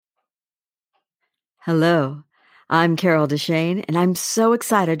Hello, I'm Carol Deshane, and I'm so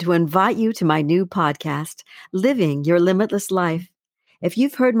excited to invite you to my new podcast, Living Your Limitless Life. If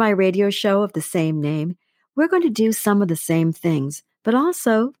you've heard my radio show of the same name, we're going to do some of the same things, but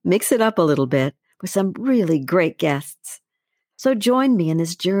also mix it up a little bit with some really great guests. So join me in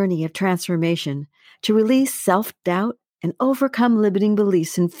this journey of transformation to release self-doubt and overcome limiting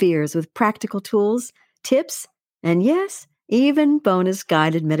beliefs and fears with practical tools, tips, and yes, even bonus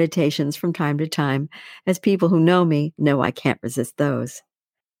guided meditations from time to time, as people who know me know I can't resist those.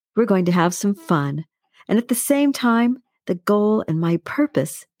 We're going to have some fun. And at the same time, the goal and my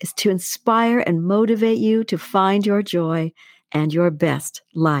purpose is to inspire and motivate you to find your joy and your best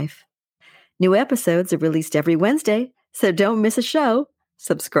life. New episodes are released every Wednesday, so don't miss a show.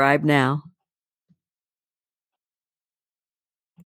 Subscribe now.